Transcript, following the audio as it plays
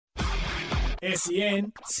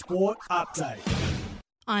SEN Sport Update.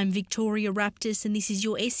 I'm Victoria Raptis and this is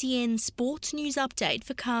your SEN Sports News Update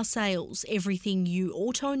for car sales, everything you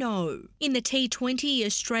auto know. In the T20,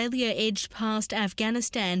 Australia edged past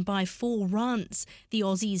Afghanistan by 4 runs. The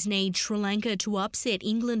Aussies need Sri Lanka to upset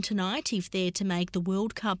England tonight if they're to make the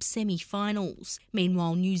World Cup semi-finals.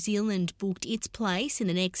 Meanwhile, New Zealand booked its place in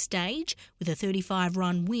the next stage with a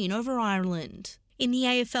 35-run win over Ireland. In the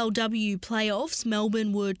AFLW playoffs,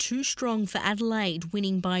 Melbourne were too strong for Adelaide,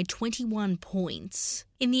 winning by 21 points.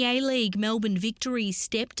 In the A-League, Melbourne Victory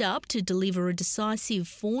stepped up to deliver a decisive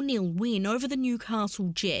 4-0 win over the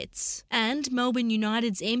Newcastle Jets. And Melbourne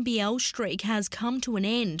United's NBL streak has come to an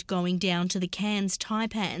end, going down to the Cairns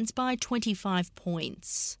Taipans by 25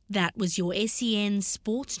 points. That was your SEN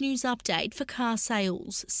Sports News Update for car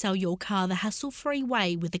sales. Sell your car the hassle-free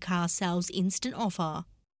way with the Car Sales Instant Offer.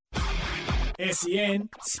 SEN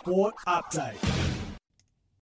Sport Update.